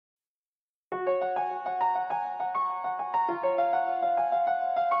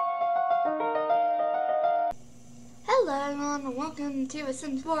welcome to a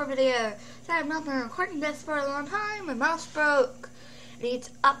Sims 4 video. So I've not been recording this for a long time. My mouse broke. I need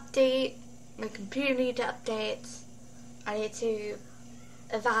to update. My computer needs to update. I need to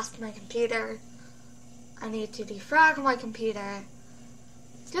avast my computer. I need to defrag my computer.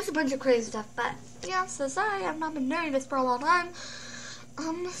 Just a bunch of crazy stuff, but yeah, so sorry I've not been doing this for a long time.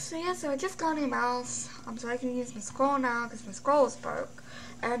 So I just got a new mouse. So I can use my scroll now because my scroll is broke.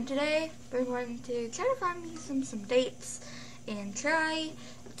 And today we're going to try to find me some dates and try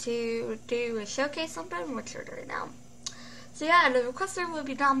to do a showcase something, which we're doing now. So yeah, the requester will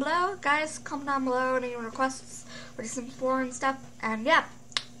be down below. Guys, comment down below any requests for Sims 4 and stuff. And yeah,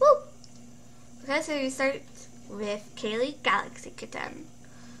 woo! Okay, so we start with Kaylee Galaxy Kitten.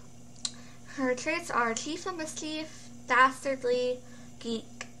 Her traits are Chief of Mischief, Dastardly,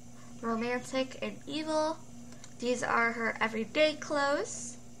 Geek, Romantic, and Evil. These are her everyday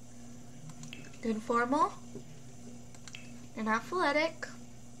clothes. Then formal, then athletic,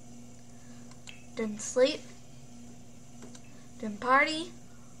 then sleep, then party,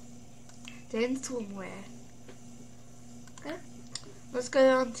 then swimwear. Okay, let's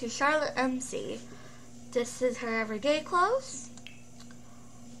go on to Charlotte MC. This is her everyday clothes,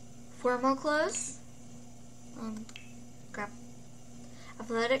 formal clothes,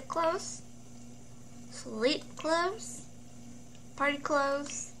 athletic clothes, sleep clothes, party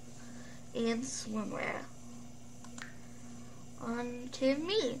clothes, and swimwear. On to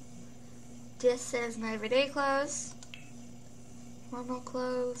me. This is my everyday clothes, formal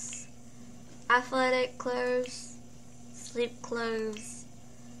clothes, athletic clothes, sleep clothes,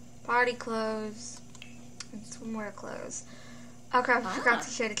 party clothes, and swimwear clothes. Okay, I forgot to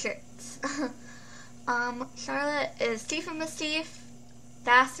share the tricks. Charlotte is Chief of Mischief,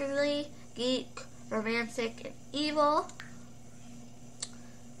 Dastardly, Geek, Romantic, and Evil.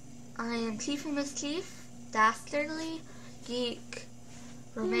 I am Chief of Mischief, Dastardly, Geek,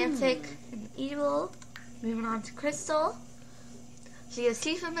 Romantic, and Evil. Moving on to Crystal. She is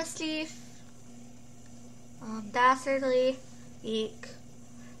Chief of Mischief, Dastardly, Geek,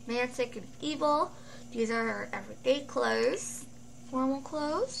 Romantic, and Evil. These are her everyday clothes, formal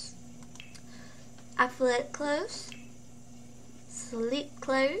clothes, athletic clothes, sleep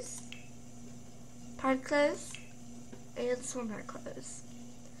clothes, party clothes, and swimwear clothes.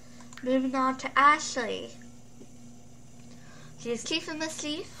 Moving on to Ashley. She is Chief of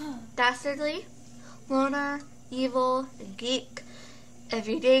Mischief, Dastardly, Loner, Evil, and Geek.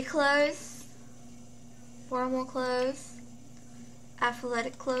 Everyday clothes, formal clothes,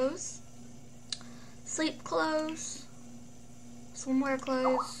 athletic clothes, sleep clothes, swimwear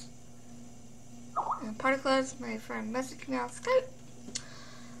clothes, and party clothes. My friend messaged me on Skype.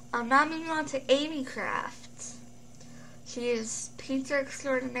 Now moving on to Amy Craft. She is painter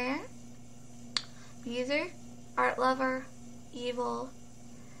extraordinaire, user, art lover, evil,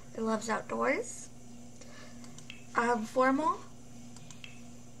 and loves outdoors. Formal,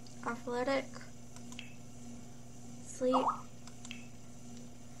 athletic, sleep,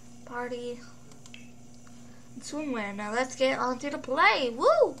 party, and swimwear. Now let's get on to the play.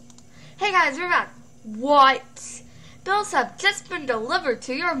 Woo! Hey guys, we're back. What? Bills have just been delivered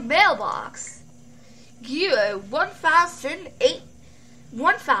to your mailbox. You owe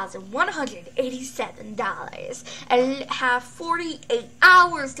 $1,187 and have 48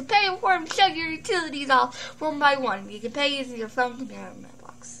 hours to pay for them. Shut your utilities off one by one. You can pay using your phone, computer, and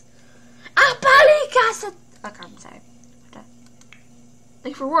mailbox. Okay, I'm sorry.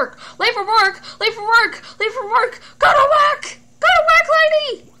 Late for work. Late for work. Late for work. Late for work. Go to work. Go to work,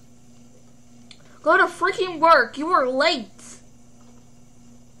 lady. Go to freaking work. You are late.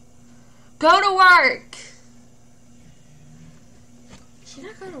 Go to work. Should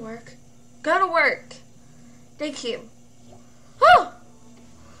I go to work? Go to work. Thank you. Oh!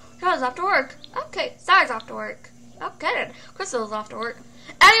 Charlotte's off to work. Okay, Sarah's off to work. Okay then. Crystal's off to work.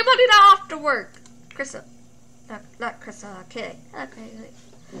 Anybody not off to work? Crystal. Not Crystal, I'm kidding. Okay.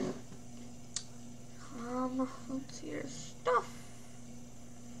 Let's see your stuff.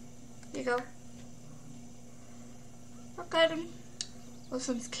 Here you go. Okay then. Well,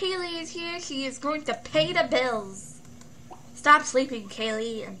 since Kaylee is here, she is going to pay the bills. Stop sleeping,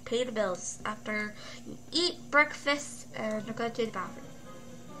 Kaylee, and pay the bills after you eat breakfast and go to the bathroom.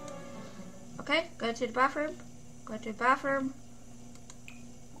 Okay, go to the bathroom. Go to the bathroom.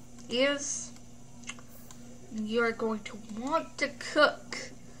 Yes. You're going to want to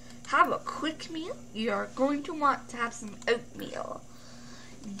cook. Have a quick meal. You're going to want to have some oatmeal.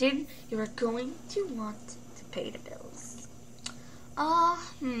 Then you're going to want to pay the bills.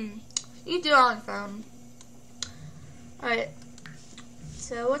 You do it on the phone. Alright.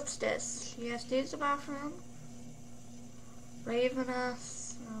 So what's this? She has to use the bathroom.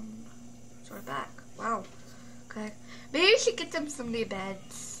 Ravenous, sort of back. Wow. Okay. Maybe you should get them some new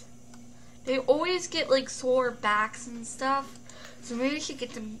beds. They always get like sore backs and stuff. So maybe you should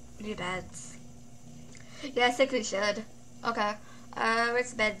get them new beds. Yeah, I think we should. Okay.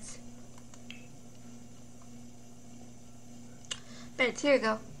 Where's the beds? Beds, here we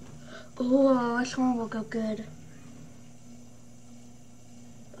go. Oh, which one will go good?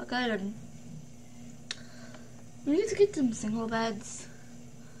 Okay. We need to get some single beds.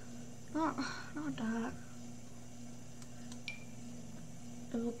 Not that.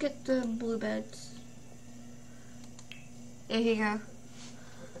 And we'll get the blue beds. There you go.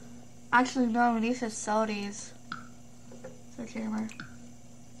 Actually, no, we need to sell these. So, camera.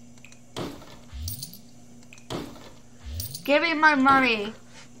 Give me my money.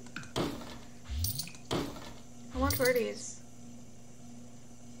 How much were these?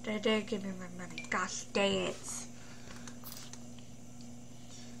 They did give me my money. Gosh dang it.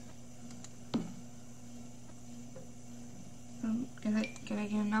 Can I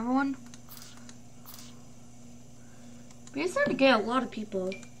get another one? We're starting to get a lot of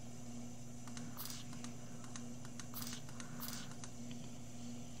people.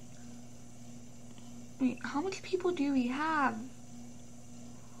 Wait, how much people do we have?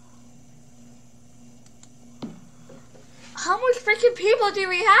 How much freaking people do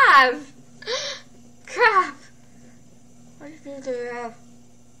we have? Crap! How many people do we have?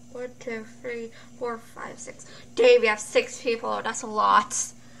 1, 2, 3, 4, 5, 6. Dang, we have 6 people. That's a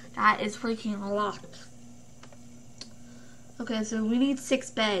lot. That is freaking a lot. Okay, so we need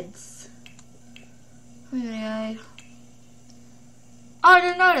 6 beds. Okay. Oh, I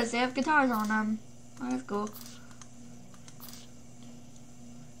didn't notice. They have guitars on them. Oh, that's cool.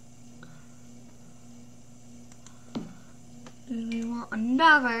 Do we want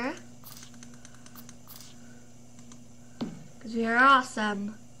another? Because we are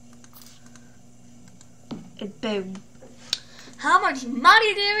awesome. And boom. How much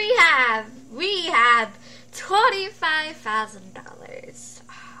money do we have? We have $25,000.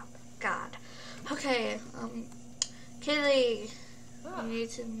 Oh my god. Okay, Kaylee, you need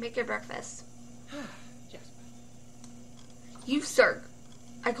to make your breakfast. Yes. You, sir,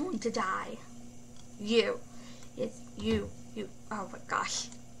 are going to die. You. Yes, you. Oh my gosh.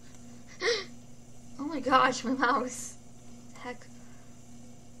 Oh my gosh, my mouse. Heck.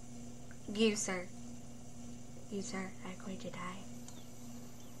 You, sir. You, sir, are going to die.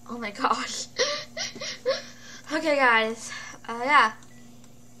 Oh my gosh. Okay, guys. Yeah.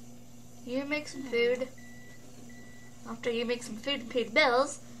 You make some food. After you make some food and pay the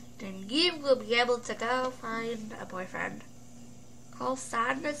bills, then you will be able to go find a boyfriend. Call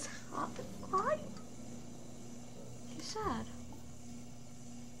sadness off the line. She's sad.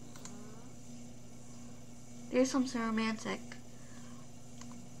 Do something romantic.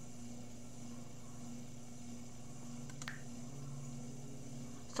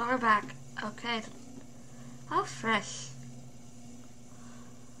 Start back. Okay. How fresh.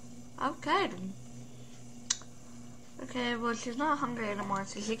 Okay. Okay, well, she's not hungry anymore,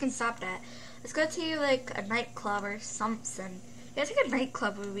 so she can stop that. Let's go to, like, a nightclub or something. Yeah, I think a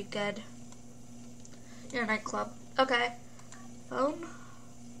nightclub would be good. Yeah, a nightclub. Okay. Phone.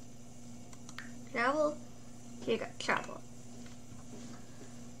 Travel. Here you go. Travel.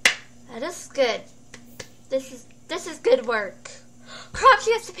 That is good. This is good work. Crap,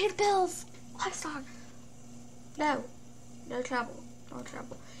 she has to pay the bills. Livestock. No. No travel. No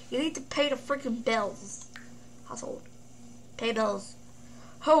travel. You need to pay the freaking bills. Household. Pay bills.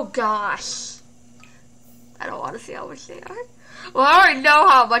 Oh gosh. I don't want to see how much they are. Well, I already know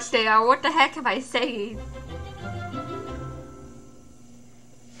how much they are. What the heck am I saying?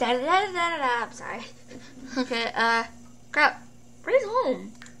 Da-da-da-da-da-da. I'm sorry. Okay, crap. Where's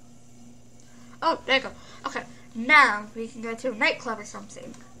home? Oh, there you go. Okay, now we can go to a nightclub or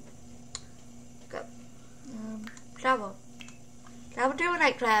something. Go. Travel. Travel to a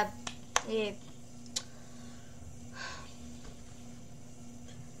nightclub. Yeah.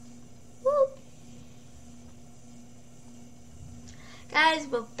 Woo. Guys,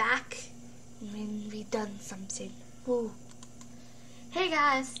 we're back when we done something. Woo. Hey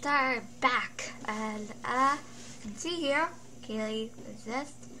guys, Star back, and you can see here, Kaylee is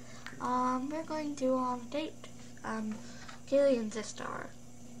this. We're going to on a date. Kaylee and Star.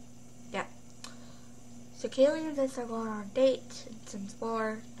 Yeah. So Kaylee and Star are going on a date. It's in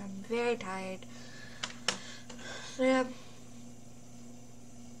 4. I'm very tired. So yeah.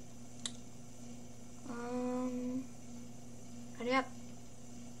 Hurry up.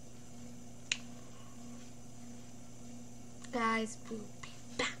 Guys, we'll be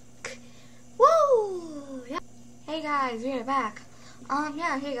back. Woo! Yeah. Hey guys, we're back.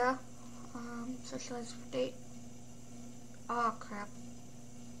 Yeah, here you go. Socialize update. Oh crap.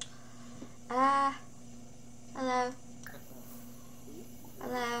 Hello.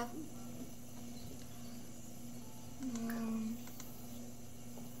 Hello.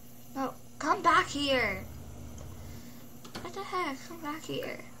 No, come back here. What the heck? Come back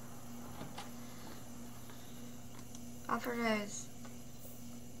here. Offer those.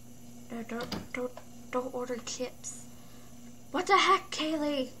 No, don't order chips. What the heck,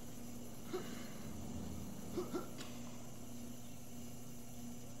 Kaylee?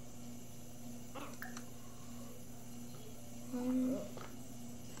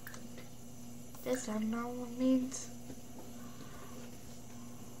 This unknown means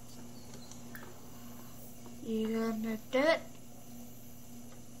you gonna do it?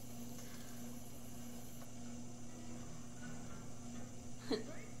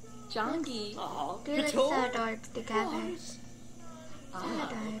 Jongi. Do the sourdoids together.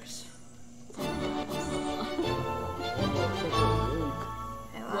 Sourdoids.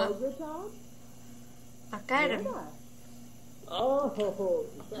 Okay then. Oh,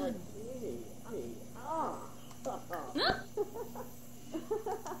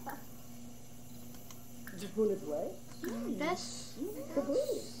 Did you pull it away? This.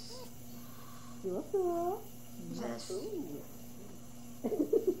 This.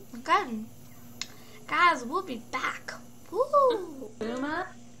 Okay. Guys, we'll be back. Woo! Boomer.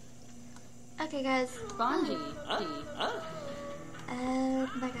 Okay, guys. Bonji. Oh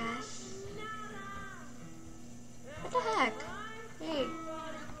my gosh. What the heck? Hey.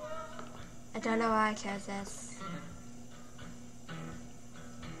 I don't know why I chose this.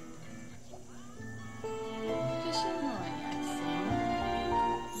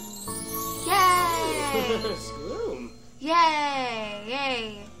 Yay! Screw. Yay!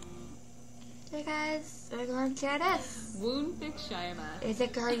 Yay! So guys, we're going to try this. Woon Big Shayama. Is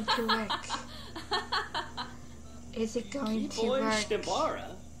it going to work? Is it going to Boy work?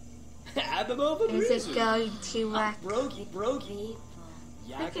 Shtibara. Abimova Is it going to work? Brogy.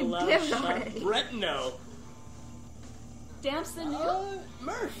 I can do it Yakala already. Bretno. Damson new.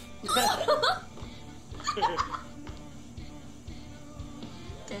 Murph.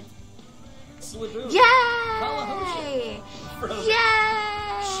 Sliboon. Yay! Frozen. Yay!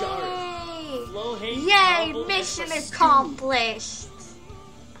 Shark. Flohane. Yay! Gobble, Mission and Stew. accomplished!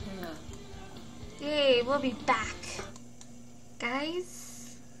 Yay, we'll be back.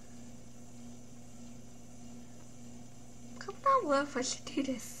 Guys? Come on, what if I should do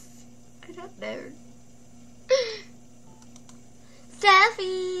this? I don't know.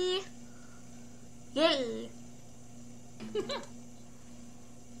 Selfie! Yay!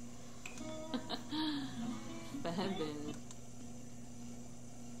 Bebin.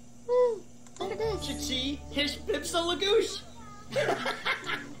 Woo! Look at this. Chichi. Hish Pipsa Lagoosh.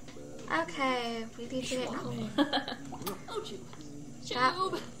 Okay, we need to get home. Oh,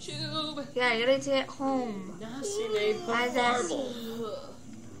 Chube. Chube. Yeah, you need to get home. Nasine Bye, Zest. Marble.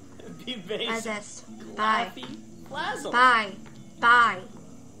 Be Bye, base. Zest. Bye. Flazzle. Bye. Bye.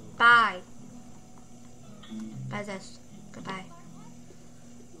 Bye. Bye, Zest. Goodbye.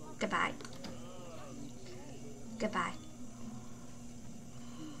 Goodbye. Goodbye.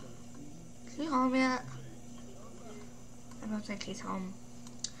 Is he home yet? I don't think he's home.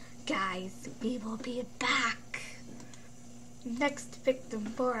 Guys, we will be back. Next victim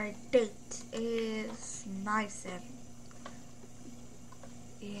for our date is Nyson.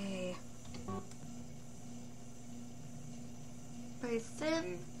 Yay.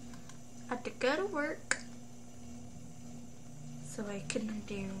 Nyson had to go to work so I couldn't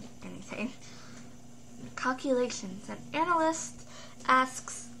do anything. Calculations. An analyst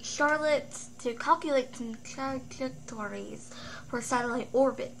asks Charlotte to calculate some trajectories for satellite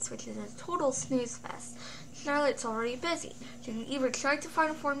orbits, which is a total snooze fest. Charlotte's already busy. She can either try to find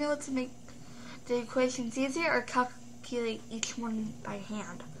a formula to make the equations easier or calculate each one by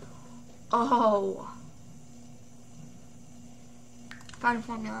hand. Oh. Find a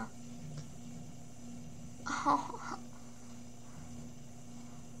formula. Oh.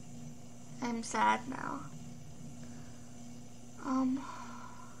 I'm sad now.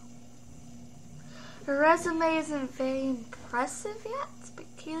 Her resume isn't very impressive yet, but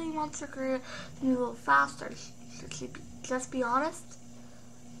Kaylee wants her career to move a little faster. Should she just be honest?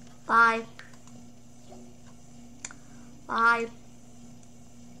 Lie. Lie.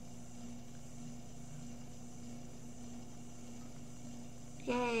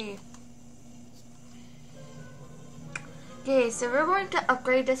 Yay. Okay, so we're going to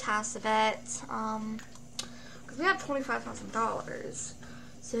upgrade this house a bit, because we have $25,000.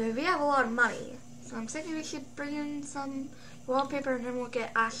 So we have a lot of money. So I'm thinking we should bring in some wallpaper and then we'll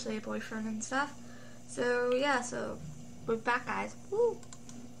get Ashley a boyfriend and stuff. So yeah, so we're back, guys. Woo!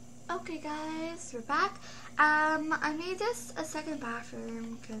 Okay, guys, we're back. I made this a second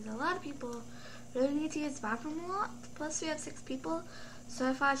bathroom because a lot of people really need to use the bathroom a lot. Plus, we have 6 people, so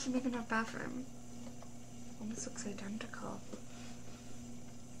I thought I should make another bathroom. Almost looks identical.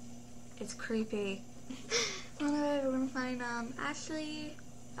 It's creepy. Anyway, we're gonna find Ashley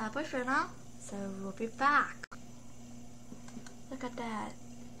a boyfriend now, so we'll be back. Look at that.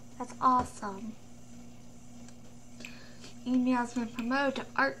 That's awesome. Amy has been promoted to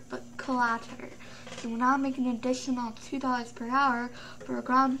art book collator. She will now make an additional $2 per hour for a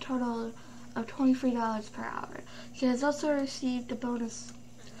grand total of $23 per hour. She has also received a bonus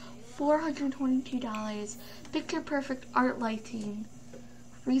 $422, picture perfect art lighting,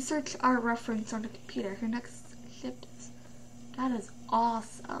 research art reference on the computer. Her next shift is, that is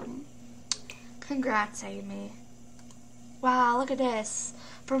awesome. Congrats, Amy. Wow, look at this.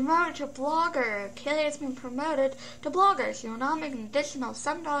 Promoted to blogger. Kaylee has been promoted to blogger. She will now make an additional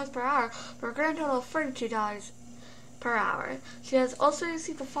 $7 per hour for a grand total of $42 per hour. She has also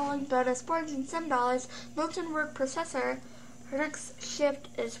received the following bonus: $407, Milton Word Processor. Her next shift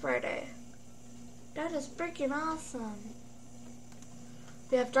is Friday. That is freaking awesome.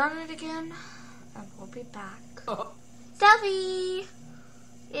 We have done it again, and we'll be back. Selfie!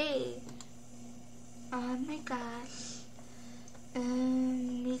 Yay. Oh my gosh. Oh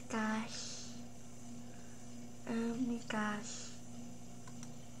my gosh. Oh my gosh.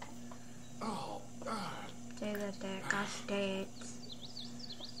 Oh, God. There, gosh, there.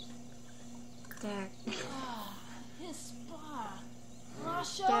 There. His spa. Do it.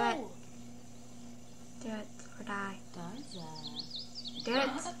 Rusho. Do it, or die. Danza. Do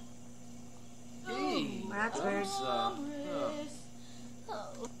it. Hey. Well, that's weird.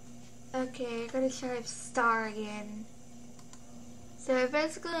 Oh. Okay, I'm gonna try star again. So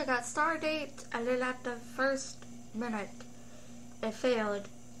basically I got star date, and then at the first minute it failed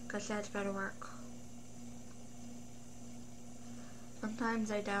because that's better work. Sometimes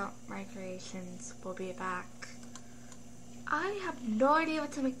I doubt my creations will be back. I have no idea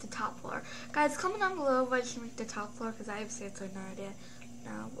what to make the top floor. Guys, comment down below what I should make the top floor because I have seriously no idea.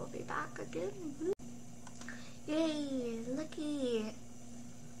 Now we'll be back again. Yay, looky.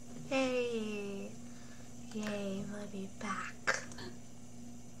 Yay. Yay, we'll be back.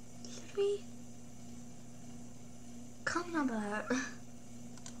 Should we? Comment down below.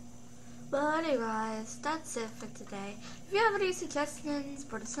 Well, anyway, guys, that's it for today. If you have any suggestions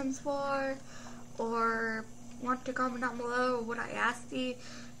for The Sims 4 or want to comment down below what I asked you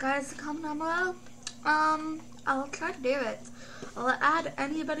guys to comment down below, I'll try to do it. I'll add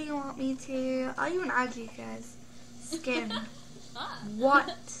anybody you want me to. I'll even add you guys. Skin.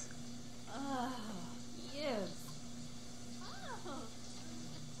 What? Yes.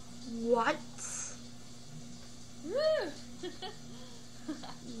 What?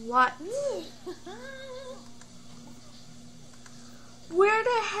 What? Where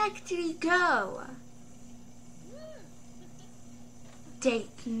the heck did he go?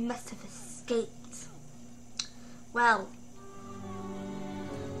 Date must have escaped. Well,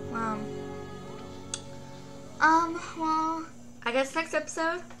 I guess next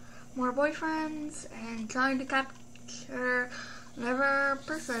episode, more boyfriends and trying to capture another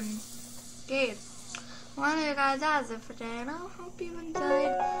person. Gabe. Well, anyway, guys, that's it for today, and I hope you enjoyed.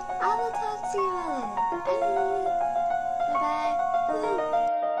 I will talk to you later. Bye. Bye-bye.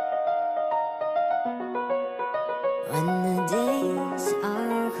 Bye.